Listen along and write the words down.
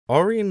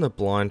Ori and the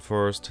Blind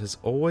Forest has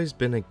always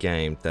been a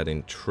game that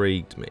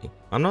intrigued me.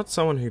 I'm not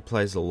someone who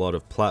plays a lot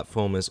of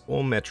platformers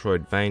or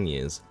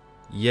Metroidvanias,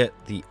 yet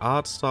the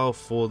art style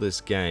for this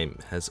game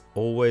has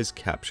always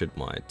captured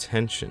my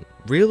attention.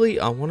 Really,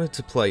 I wanted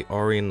to play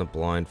Ori and the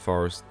Blind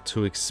Forest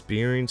to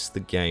experience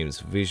the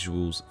game's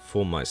visuals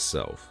for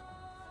myself.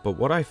 But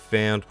what I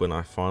found when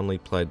I finally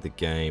played the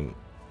game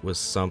was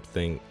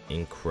something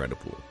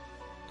incredible,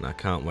 and I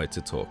can't wait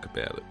to talk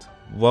about it.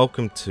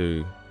 Welcome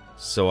to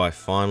So I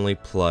Finally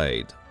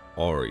Played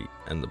Ori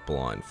and the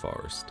Blind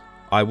Forest.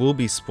 I will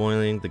be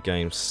spoiling the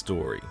game's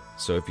story,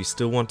 so if you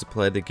still want to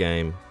play the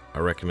game, I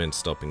recommend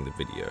stopping the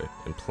video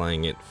and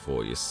playing it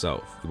for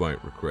yourself. You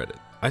won't regret it.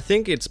 I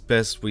think it's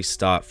best we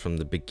start from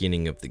the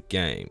beginning of the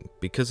game,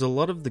 because a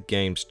lot of the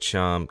game's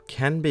charm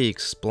can be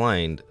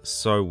explained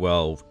so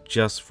well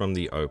just from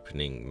the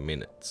opening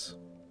minutes.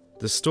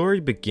 The story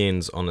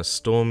begins on a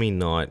stormy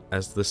night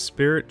as the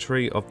spirit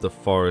tree of the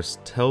forest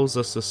tells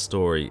us a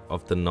story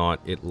of the night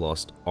it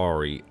lost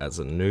Ori as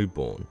a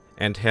newborn,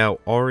 and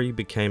how Ori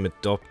became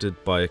adopted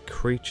by a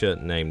creature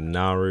named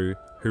Naru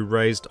who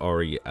raised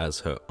Ori as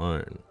her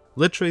own.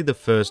 Literally the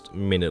first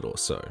minute or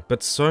so.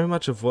 But so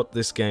much of what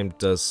this game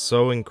does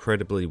so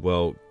incredibly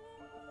well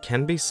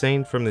can be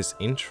seen from this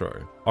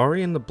intro.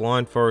 Ori and the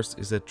Blind Forest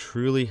is a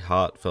truly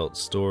heartfelt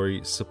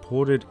story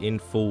supported in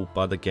full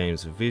by the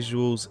game's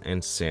visuals and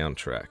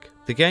soundtrack.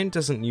 The game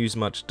doesn't use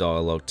much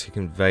dialogue to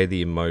convey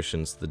the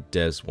emotions the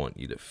devs want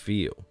you to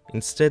feel.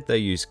 Instead, they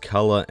use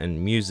color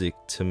and music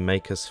to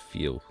make us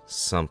feel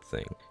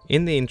something.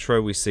 In the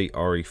intro, we see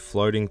Ori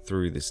floating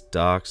through this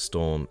dark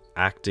storm,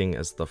 acting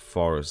as the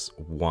forest's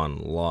one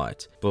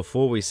light,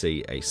 before we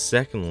see a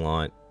second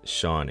light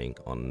shining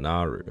on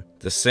Naru.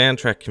 The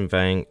soundtrack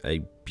conveying a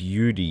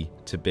beauty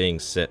to being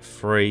set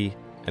free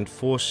and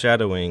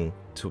foreshadowing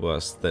to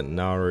us that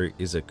Naru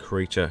is a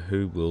creature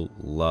who will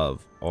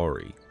love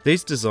Ori.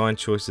 These design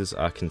choices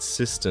are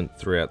consistent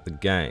throughout the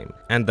game,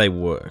 and they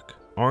work.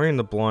 Ori and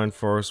the Blind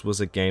Forest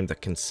was a game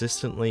that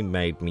consistently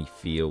made me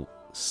feel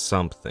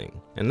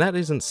something, and that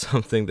isn't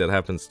something that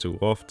happens too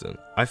often.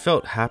 I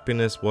felt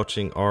happiness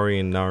watching Ori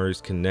and Naru's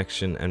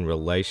connection and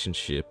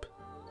relationship.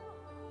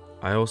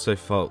 I also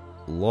felt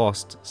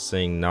lost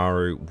seeing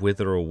Naru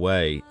wither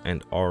away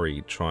and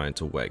Ori trying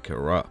to wake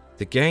her up.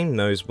 The game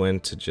knows when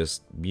to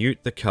just mute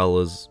the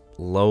colors,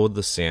 lower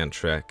the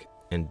soundtrack,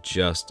 and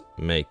just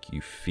make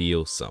you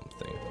feel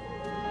something.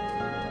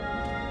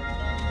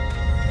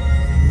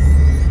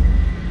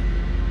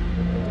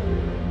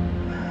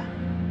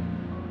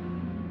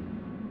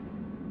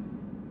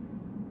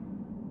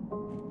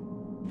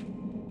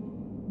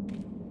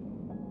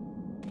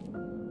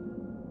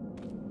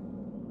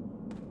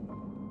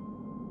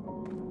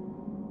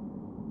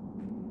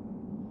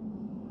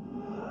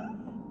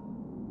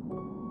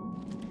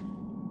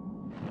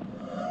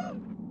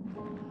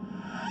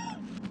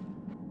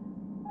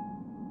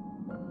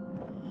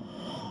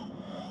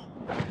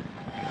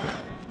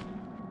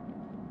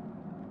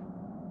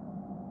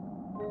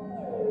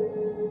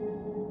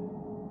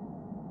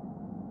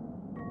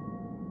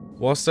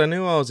 Whilst I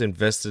knew I was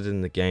invested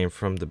in the game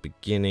from the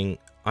beginning,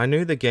 I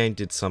knew the game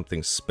did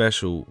something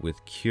special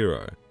with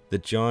Kuro, the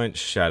giant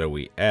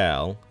shadowy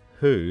owl,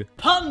 who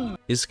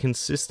is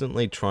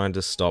consistently trying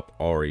to stop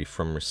Ori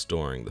from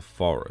restoring the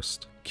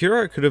forest.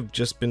 Kuro could have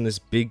just been this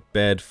big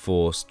bad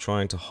force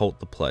trying to halt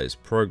the player's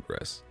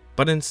progress,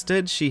 but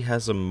instead she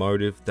has a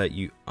motive that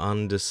you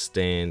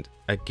understand,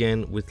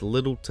 again with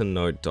little to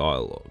no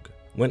dialogue.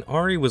 When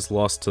Ori was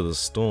lost to the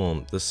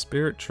storm, the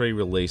spirit tree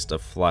released a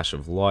flash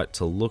of light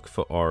to look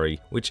for Ori,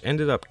 which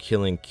ended up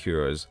killing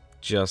Kuro's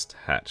just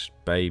hatched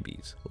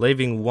babies,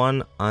 leaving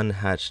one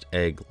unhatched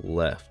egg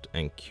left,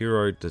 and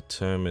Kuro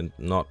determined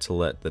not to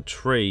let the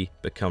tree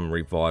become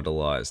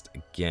revitalized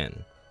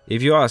again.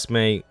 If you ask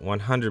me,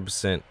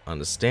 100%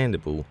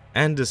 understandable,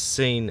 and a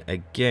scene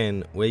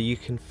again where you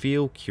can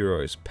feel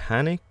Kuro's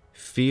panic,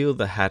 feel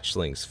the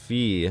hatchling's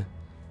fear,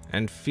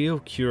 and feel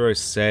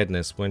Kuro's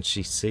sadness when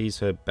she sees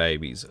her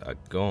babies are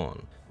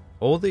gone.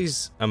 All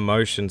these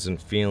emotions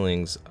and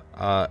feelings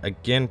are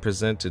again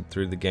presented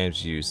through the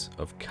game's use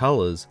of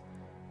colors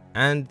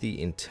and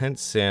the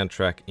intense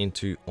soundtrack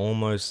into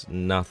almost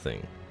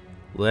nothing,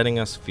 letting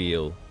us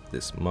feel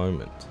this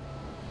moment.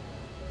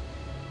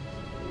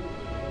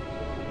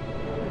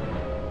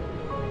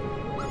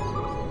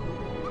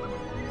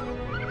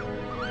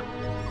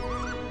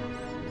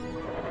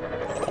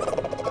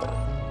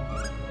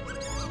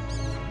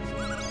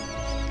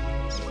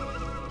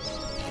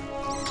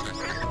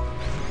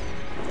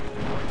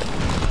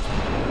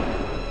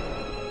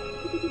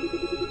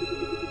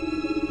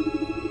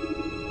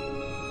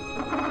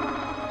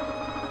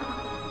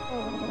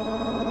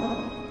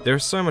 There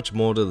is so much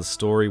more to the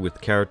story with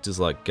characters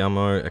like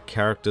Gummo, a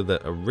character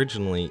that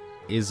originally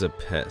is a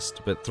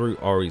pest, but through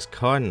Ori's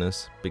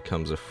kindness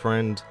becomes a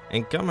friend,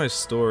 and Gummo's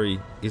story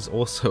is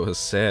also a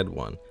sad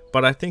one,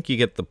 but I think you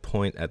get the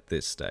point at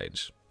this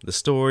stage. The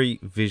story,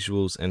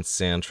 visuals, and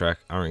soundtrack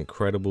are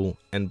incredible,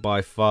 and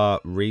by far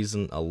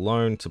reason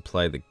alone to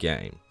play the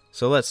game.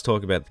 So let's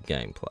talk about the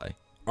gameplay.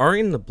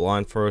 Ori and the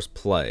Blind Forest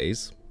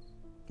plays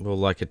well,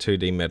 like a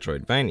 2D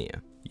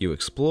Metroidvania. You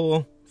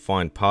explore,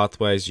 find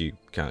pathways you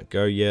can't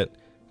go yet,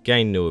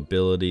 gain new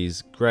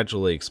abilities,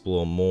 gradually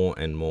explore more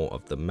and more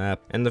of the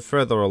map, and the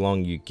further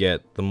along you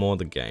get, the more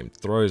the game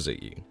throws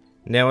at you.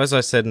 Now, as I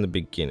said in the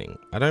beginning,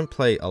 I don't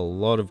play a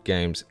lot of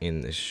games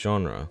in this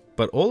genre,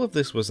 but all of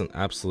this was an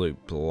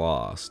absolute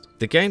blast.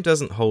 The game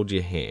doesn't hold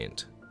your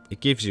hand. It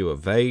gives you a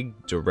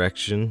vague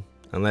direction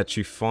and lets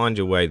you find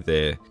your way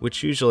there,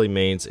 which usually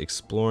means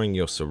exploring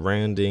your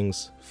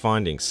surroundings,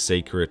 finding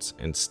secrets,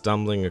 and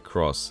stumbling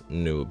across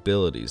new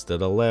abilities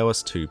that allow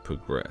us to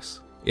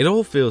progress. It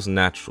all feels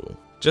natural.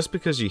 Just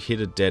because you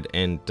hit a dead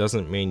end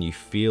doesn't mean you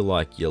feel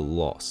like you're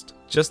lost,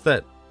 just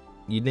that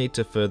you need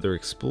to further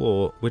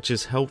explore, which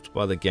is helped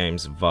by the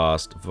game's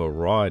vast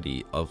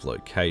variety of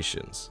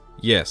locations.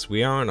 Yes,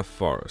 we are in a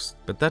forest,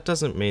 but that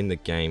doesn't mean the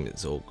game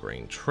is all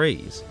green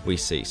trees. We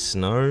see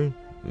snow,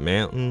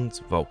 mountains,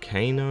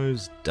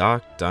 volcanoes,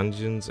 dark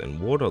dungeons, and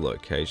water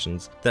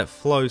locations that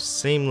flow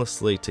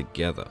seamlessly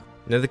together.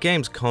 Now, the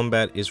game's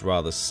combat is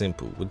rather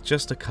simple, with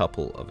just a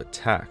couple of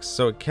attacks,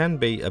 so it can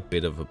be a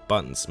bit of a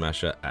button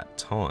smasher at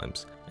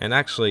times. And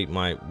actually,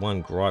 my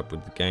one gripe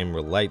with the game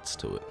relates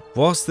to it.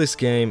 Whilst this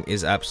game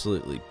is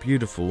absolutely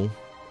beautiful,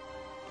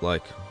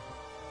 like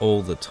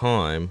all the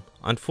time,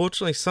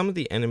 unfortunately some of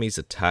the enemies'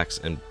 attacks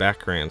and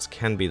backgrounds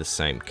can be the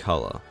same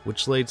colour,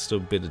 which leads to a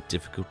bit of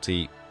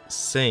difficulty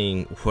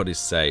seeing what is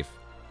safe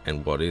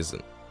and what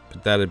isn't.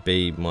 But that'd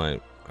be my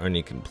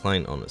only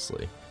complaint,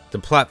 honestly. The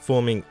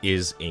platforming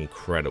is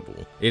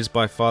incredible. It is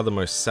by far the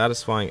most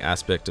satisfying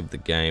aspect of the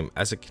game,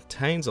 as it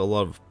contains a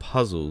lot of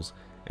puzzles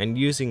and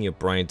using your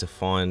brain to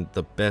find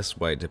the best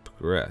way to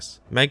progress.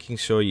 Making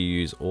sure you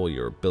use all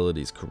your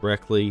abilities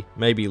correctly,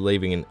 maybe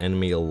leaving an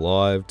enemy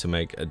alive to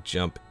make a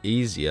jump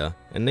easier,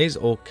 and these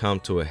all come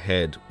to a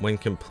head when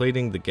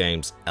completing the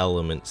game's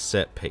element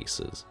set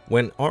pieces.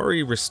 When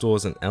Ori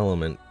restores an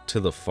element to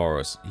the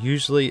forest,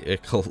 usually a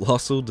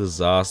colossal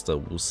disaster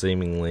will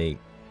seemingly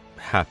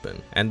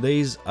happen, and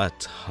these are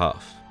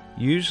tough.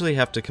 You usually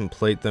have to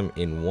complete them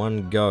in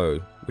one go,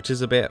 which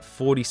is about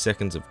 40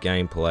 seconds of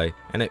gameplay,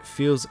 and it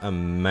feels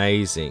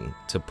amazing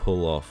to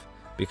pull off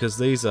because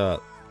these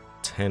are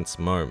tense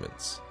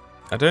moments.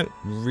 I don't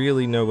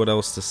really know what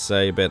else to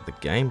say about the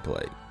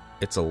gameplay.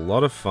 It's a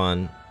lot of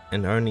fun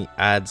and only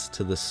adds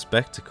to the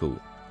spectacle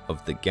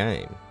of the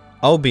game.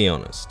 I'll be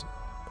honest,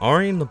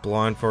 Ori and the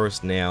Blind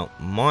Forest now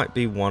might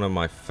be one of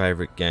my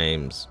favourite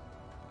games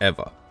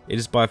ever. It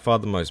is by far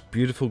the most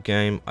beautiful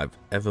game I've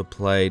ever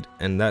played,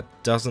 and that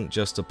doesn't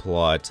just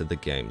apply to the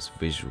game's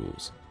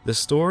visuals. The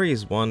story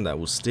is one that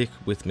will stick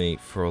with me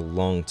for a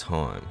long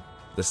time.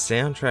 The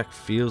soundtrack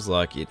feels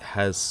like it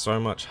has so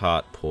much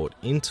heart poured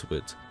into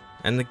it,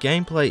 and the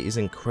gameplay is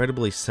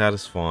incredibly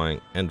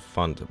satisfying and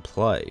fun to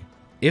play.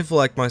 If,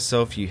 like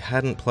myself, you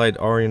hadn't played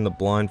Ori and the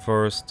Blind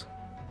Forest,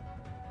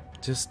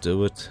 just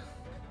do it.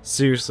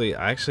 Seriously,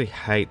 I actually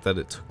hate that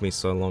it took me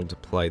so long to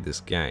play this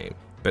game,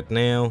 but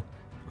now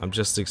I'm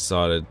just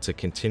excited to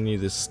continue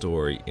this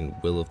story in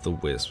Will of the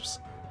Wisps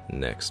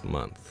next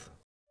month.